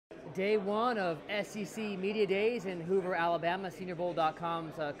Day one of SEC Media Days in Hoover, Alabama.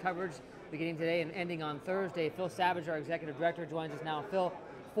 SeniorBowl.com's coverage beginning today and ending on Thursday. Phil Savage, our executive director, joins us now. Phil,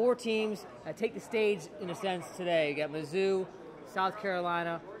 4 teams take the stage in a sense today. You got Mizzou, South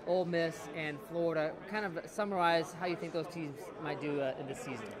Carolina, Ole Miss, and Florida. Kind of summarize how you think those teams might do in this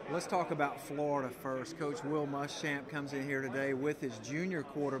season. Let's talk about Florida first. Coach Will Muschamp comes in here today with his junior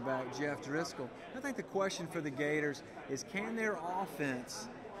quarterback, Jeff Driscoll. I think the question for the Gators is, can their offense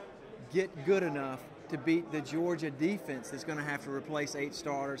get good enough to beat the Georgia defense that's going to have to replace 8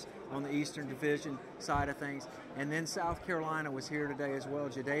 starters on the Eastern Division side of things? And then South Carolina was here today as well.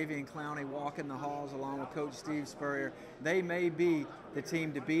 Jadeveon Clowney walking the halls along with Coach Steve Spurrier. They may be the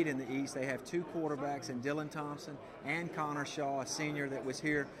team to beat in the East. They have 2 quarterbacks in Dylan Thompson and Connor Shaw, a senior that was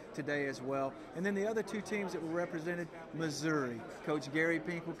here today as well. And then the other 2 teams that were represented, Missouri. Coach Gary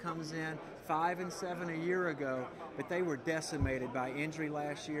Pinkel comes in 5-7 a year ago, but they were decimated by injury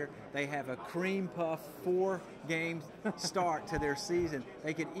last year. They have a cream puff 4-game start to their season.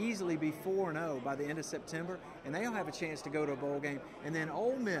 They could easily be 4-0 by the end of September, and they'll have a chance to go to a bowl game. And then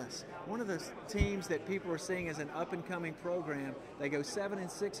Ole Miss, one of the teams that people are seeing as an up-and-coming program. They go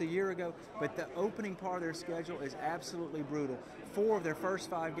 7-6 a year ago, but the opening part of their schedule is absolutely brutal. 4 of their first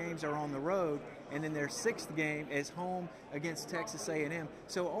 5 games are on the road, and then their 6th game is home against Texas A&M.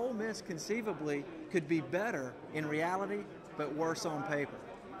 So Ole Miss conceivably could be better in reality, but worse on paper.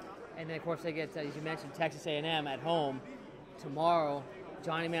 And then, of course, they get, as you mentioned, Texas A&M at home tomorrow.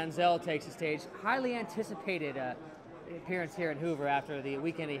 Johnny Manziel takes the stage. Highly anticipated appearance here in Hoover after the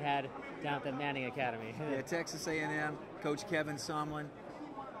weekend he had down at the Manning Academy. Yeah, Texas A&M, Coach Kevin Sumlin,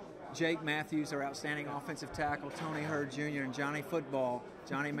 Jake Matthews, our outstanding offensive tackle, Tony Hurd Jr., and Johnny Football.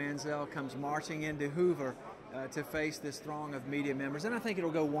 Johnny Manziel comes marching into Hoover to face this throng of media members. And I think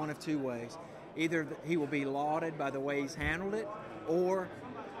it'll go one of 2 ways. Either he will be lauded by the way he's handled it, or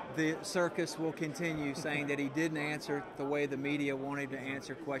the circus will continue saying that he didn't answer the way the media wanted to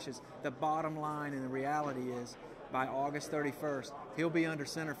answer questions. The bottom line and the reality is, by August 31st, he'll be under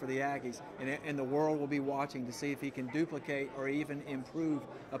center for the Aggies, and the world will be watching to see if he can duplicate or even improve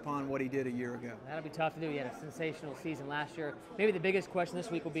upon what he did a year ago. That'll be tough to do. He had a sensational season last year. Maybe the biggest question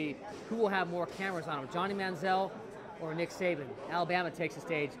this week will be, who will have more cameras on him, Johnny Manziel or Nick Saban? Alabama takes the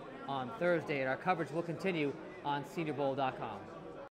stage on Thursday, and our coverage will continue on SeniorBowl.com.